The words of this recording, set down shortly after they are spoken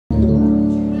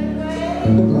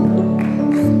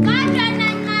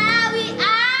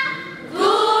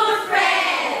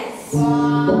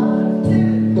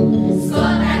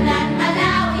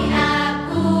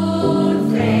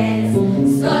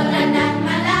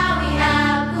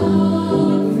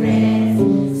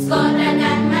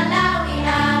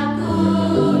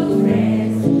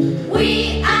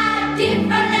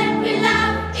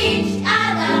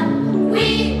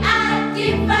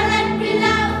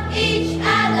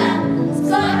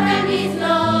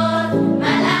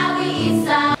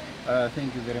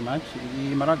Thank you very much.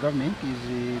 The Malawi government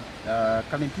is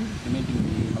currently implementing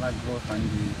the Malawi growth and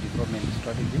the development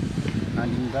strategy,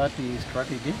 and in that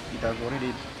strategy, it has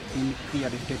already been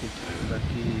clearly stated that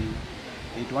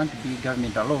it won't be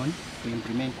government alone to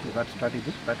implement that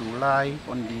strategy, but rely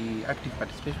on the active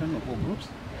participation of all groups,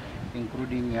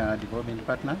 including development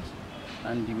partners.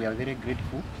 And we are very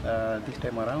grateful this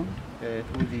time around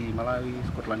through the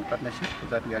Malawi-Scotland partnership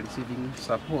that we are receiving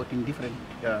support in different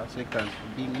sectors,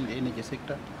 being in the energy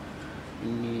sector,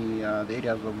 in the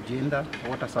areas of gender,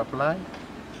 water supply,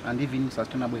 and even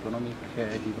sustainable economic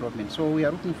development. So we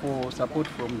are looking for support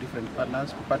from different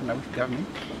partners to partner with government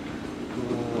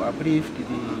to uplift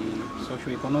the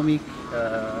socio-economic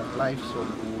lives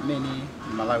of many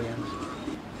Malawians.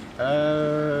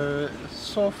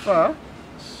 So far,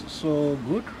 so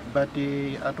good, but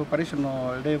at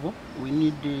operational level, we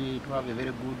need to have a very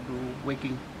good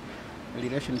working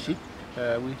relationship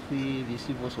with the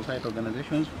civil society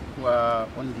organizations who are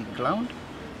on the ground.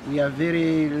 We are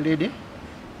very ready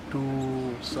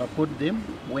to support them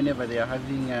whenever they are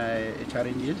having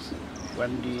challenges.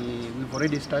 We've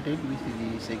already started with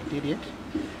the secretariat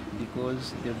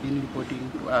because they've been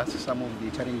reporting to us some of the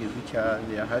challenges which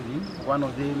they are having. One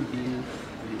of them being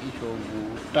the issue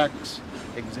of tax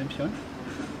exemption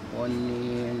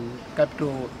on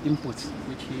capital inputs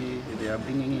which they are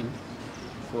bringing in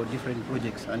for different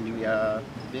projects, and we are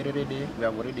very ready. We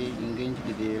have already engaged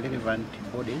with the relevant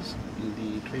bodies in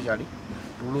the Treasury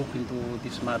to look into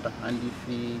this matter, and if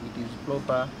it is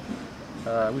proper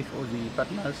with all the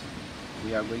partners,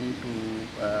 we are going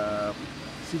to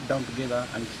sit down together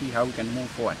and see how we can move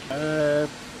forward.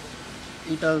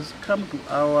 It has come to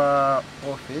our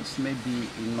office maybe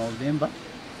in November,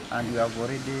 and we have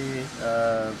already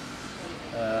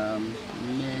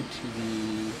met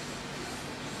the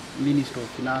Minister of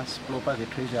Finance, proper the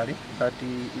Treasury, but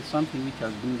it's something which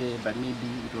has been there, but maybe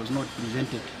it was not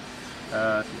presented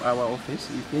to our office.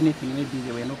 If anything, maybe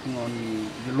they were knocking on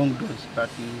the long doors, but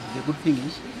the good thing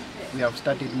is we have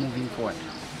started moving forward.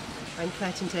 I'm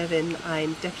Clayton Devin.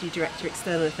 I'm Deputy Director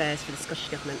External Affairs for the Scottish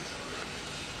Government.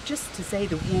 Just to say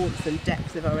the warmth and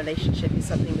depth of our relationship is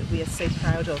something that we are so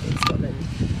proud of in Scotland,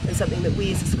 and something that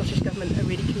we as the Scottish Government are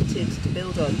really committed to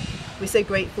build on. We're so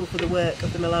grateful for the work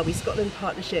of the Malawi-Scotland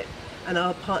partnership and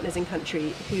our partners in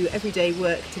country who every day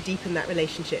work to deepen that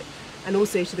relationship, and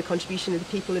also to the contribution of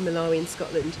the people in Malawi and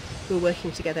Scotland who are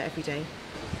working together every day.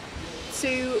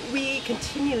 So we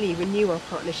continually renew our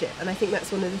partnership, and I think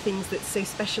that's one of the things that's so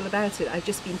special about it. I've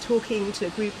just been talking to a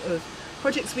group of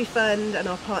projects we fund and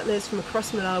our partners from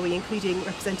across Malawi, including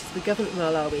representatives of the government of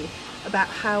Malawi, about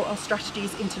how our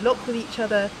strategies interlock with each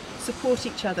other, support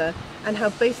each other, and how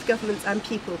both governments and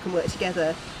people can work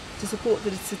together to support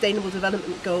the sustainable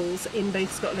development goals in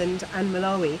both Scotland and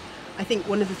Malawi. I think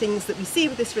one of the things that we see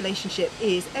with this relationship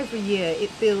is every year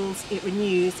it builds, it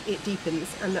renews, it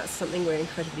deepens, and that's something we're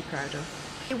incredibly proud of.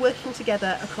 We're working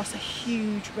together across a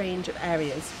huge range of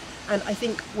areas, and I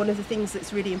think one of the things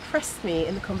that's really impressed me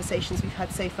in the conversations we've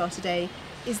had so far today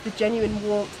is the genuine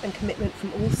warmth and commitment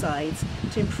from all sides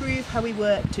to improve how we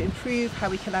work, to improve how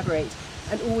we collaborate,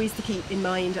 and always to keep in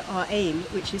mind our aim,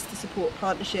 which is to support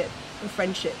partnership and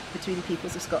friendship between the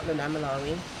peoples of Scotland and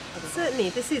Malawi.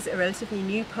 Certainly, this is a relatively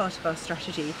new part of our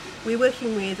strategy. We're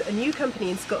working with a new company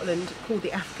in Scotland called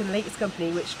the African Lakes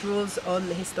Company, which draws on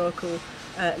the historical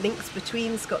links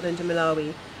between Scotland and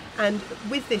Malawi. And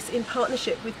with this, in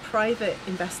partnership with private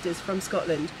investors from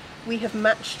Scotland, we have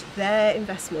matched their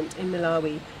investment in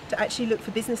Malawi to actually look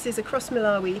for businesses across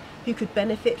Malawi who could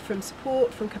benefit from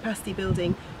support, from capacity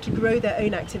building, to grow their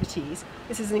own activities.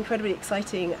 This is incredibly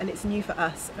exciting, and it's new for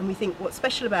us, and we think what's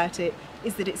special about it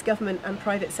is that it's government and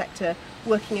private sector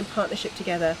working in partnership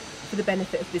together for the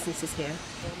benefit of businesses here.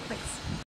 Thanks.